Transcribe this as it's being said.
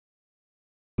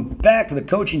back to the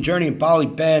coaching journey in Bolly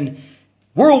Bend.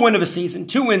 Whirlwind of a season,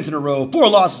 2 wins in a row, 4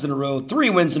 losses in a row, 3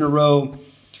 wins in a row.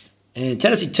 And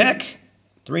Tennessee Tech,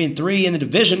 3-3 in the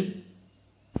division.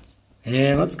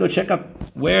 And let's go check out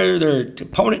where their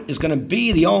opponent is going to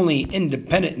be. The only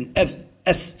independent in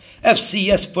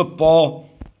FCS football.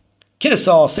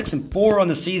 Kennesaw, 6-4 on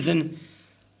the season.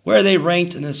 Where are they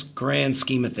ranked in this grand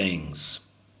scheme of things?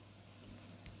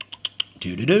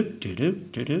 Tennessee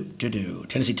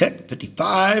Tech,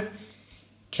 55.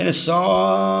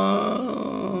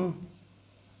 Kennesaw,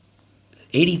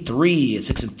 83 at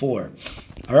 6-4.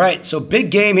 All right, so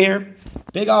big game here.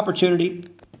 Big opportunity.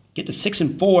 Get to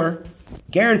 6-4.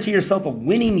 Guarantee yourself a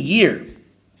winning year.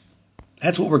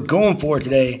 That's what we're going for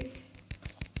today.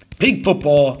 Big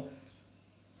football.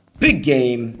 Big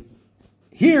game.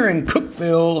 Here in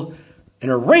Cookeville in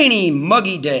a rainy,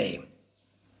 muggy day.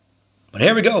 But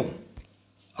here we go.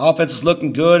 Offense is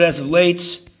looking good as of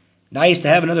late. Nice to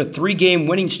have another 3-game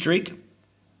winning streak.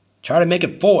 Try to make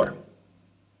it 4.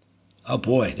 Oh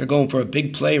boy, they're going for a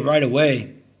big play right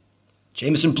away.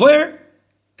 Jamison player.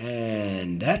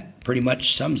 And that pretty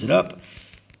much sums it up.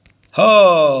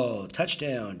 Oh,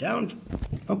 touchdown. Down.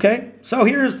 Okay, so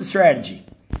here's the strategy.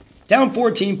 Down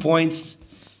 14 points.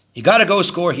 You got to go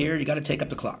score here. You got to take up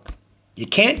the clock. You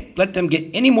can't let them get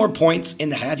any more points in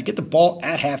the half. You get the ball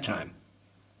at halftime.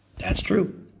 That's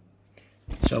true.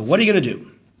 So what are you going to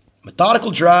do?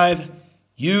 Methodical drive.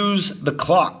 Use the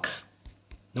clock.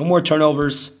 No more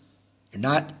turnovers. You're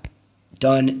not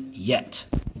done yet.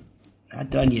 Not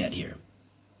done yet here.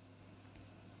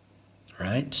 All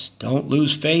right? Don't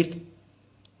lose faith.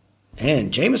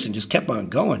 And Jamison just kept on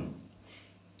going.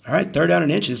 All right, 3rd down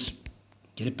and inches.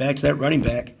 Get it back to that running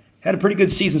back. Had a pretty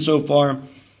good season so far.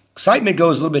 Excitement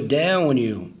goes a little bit down when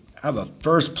you have a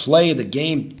first play of the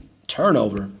game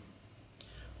turnover.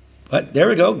 But there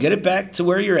we go. Get it back to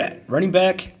where you're at. Running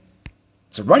back.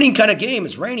 It's a running kind of game.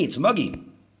 It's rainy. It's muggy.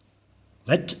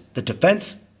 Let the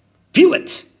defense feel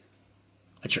it.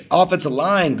 Let your offensive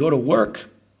line go to work.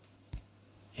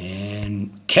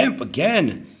 And Kemp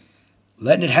again.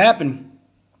 Letting it happen.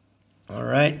 All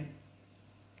right.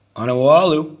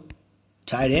 Onawalu.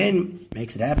 Tight end.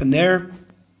 Makes it happen there.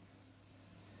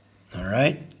 All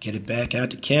right. Get it back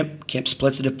out to Kemp. Kemp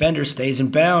splits the defender. Stays in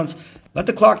bounds. Let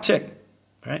the clock tick.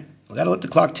 All right. We got to let the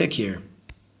clock tick here.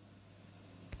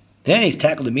 Then he's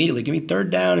tackled immediately. Give me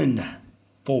 3rd down and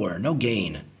 4. No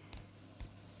gain.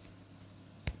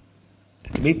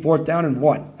 Give me 4th down and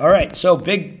 1. All right. So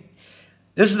big.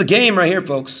 This is the game right here,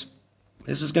 folks.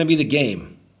 This is going to be the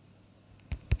game.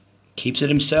 Keeps it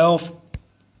himself.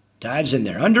 Dives in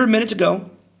there. Under a minute to go.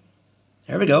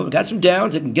 There we go. We got some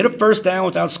downs. They can get a 1st down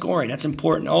without scoring. That's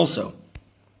important also.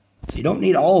 So you don't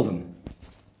need all of them.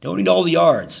 Don't need all the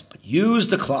yards. But use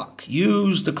the clock.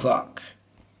 Use the clock.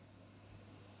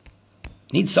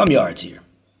 Need some yards here.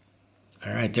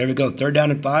 All right, there we go. 3rd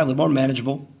down and 5. A little more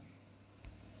manageable.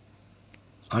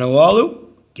 Onawalu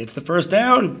gets the 1st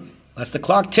down. Lets the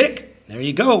clock tick. There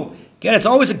you go. Again, it's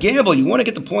always a gamble. You want to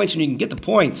get the points when you can get the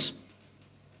points.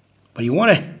 But you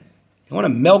want to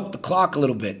milk the clock a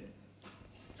little bit.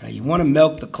 Right, you want to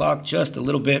milk the clock just a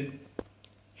little bit.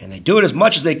 And they do it as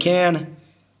much as they can.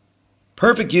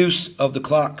 Perfect use of the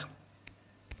clock.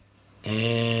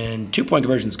 And 2-point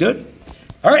conversion is good.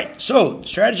 All right, so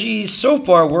strategy so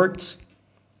far worked.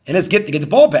 And it's to get the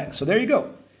ball back. So there you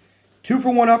go.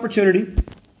 2-for-1 opportunity.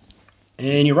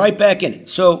 And you're right back in it.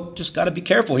 So just got to be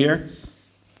careful here.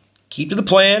 Keep to the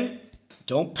plan.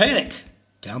 Don't panic.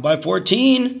 Down by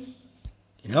 14.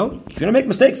 You know, you're going to make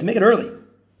mistakes. Make it early.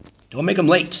 Don't make them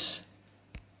late.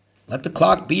 Let the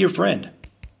clock be your friend.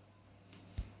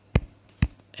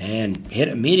 And hit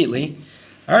immediately.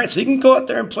 All right, so you can go out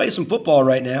there and play some football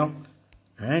right now.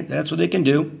 All right, that's what they can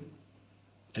do.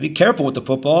 Be careful with the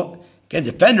football. Again,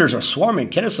 defenders are swarming.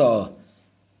 Kennesaw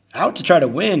out to try to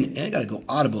win. And I got to go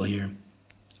audible here.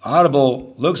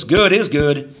 Audible looks good, is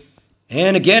good.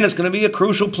 And again, it's going to be a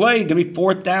crucial play. Going to be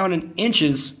 4th down and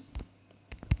inches.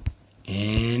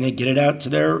 And they get it out to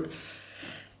their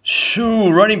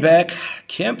running back.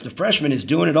 Kemp, the freshman, is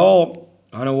doing it all.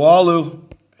 Onawalu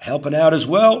helping out as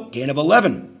well. Gain of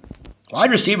 11. Wide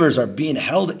receivers are being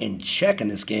held in check in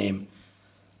this game.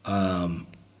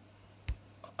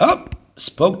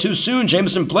 Spoke too soon.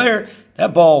 Jamison Blair.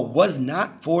 That ball was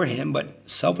not for him, but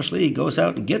selfishly he goes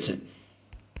out and gets it.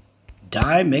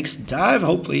 Dive, makes the dive,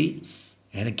 hopefully.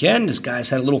 And again, this guy's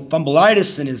had a little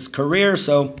fumbleitis in his career,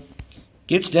 so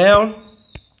gets down.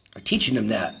 We're teaching him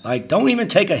that. Like, don't even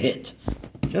take a hit.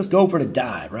 Just go for the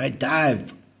dive, right?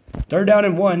 Dive. 3rd down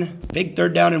and 1. Big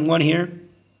 3rd down and 1 here.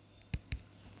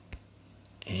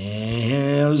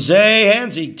 And Jose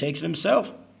Hansey takes it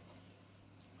himself.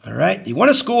 All right. You want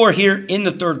to score here in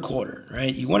the third quarter,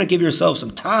 right? You want to give yourself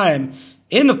some time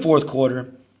in the fourth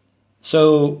quarter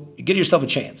so you give yourself a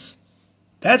chance.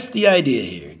 That's the idea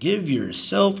here. Give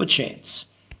yourself a chance.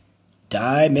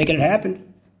 Die, making it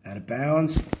happen. Out of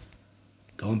bounds.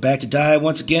 Going back to die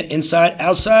once again. Inside,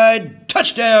 outside.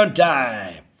 Touchdown,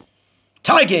 die.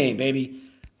 Tie game, baby.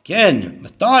 Again,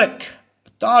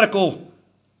 methodical.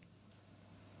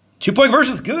 2-point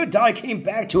version's good. Die came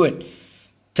back to it.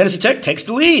 Tennessee Tech takes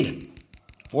the lead.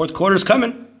 Fourth quarter's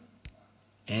coming.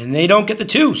 And they don't get the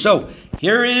 2. So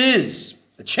here it is.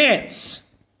 The chance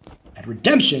at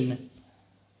redemption.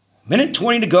 Minute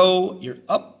 20 to go. You're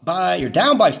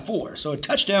down by 4. So a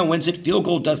touchdown wins it. Field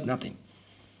goal does nothing.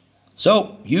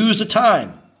 So use the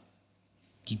time.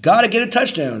 You got to get a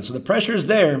touchdown. So the pressure is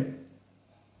there.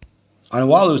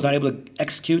 Onawalu is not able to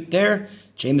execute there.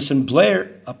 Jamison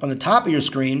Blair up on the top of your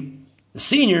screen. The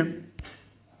senior.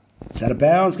 It's out of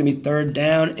bounds. It's going to be 3rd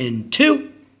down and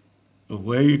 2.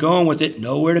 Where are you going with it?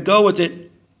 Nowhere to go with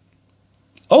it.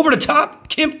 Over the top.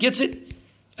 Kemp gets it.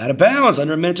 Out of bounds.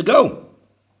 Under a minute to go.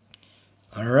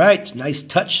 All right. Nice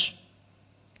touch.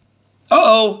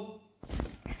 Uh-oh.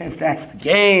 And that's the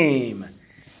game.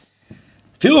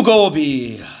 Field goal will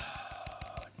be...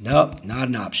 Nope, not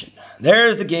an option.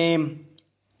 There's the game.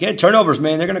 Get turnovers,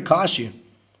 man. They're going to cost you.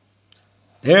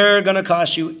 They're going to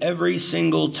cost you every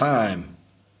single time.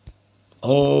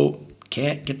 Oh,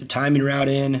 can't get the timing route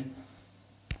in.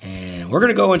 And we're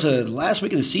going to go into the last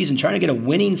week of the season trying to get a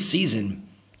winning season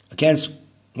against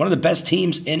one of the best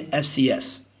teams in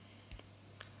FCS.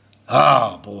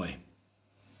 Oh, boy.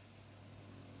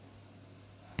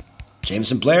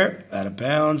 Jamison Blair out of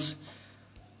bounds.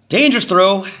 Dangerous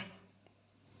throw.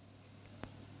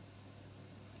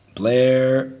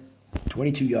 Blair,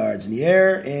 22 yards in the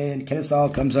air, and Kennesaw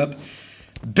comes up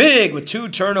big with 2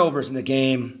 turnovers in the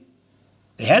game.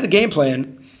 They had the game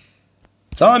plan.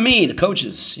 It's on me, the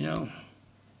coaches, you know.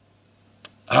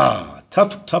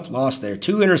 Tough loss there.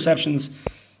 2 interceptions,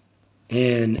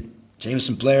 and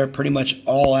Jamison Blair, pretty much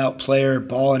all-out player,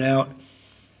 balling out.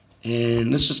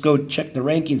 And let's just go check the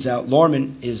rankings out.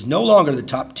 Lorman is no longer the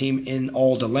top team in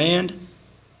all the land.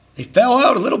 They fell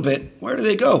out a little bit. Where do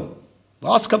they go?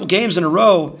 Lost a couple games in a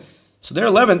row, so they're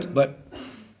 11th, but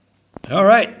all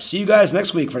right. See you guys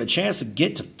next week for the chance to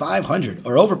get to 500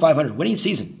 or over 500 winning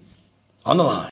season on the line.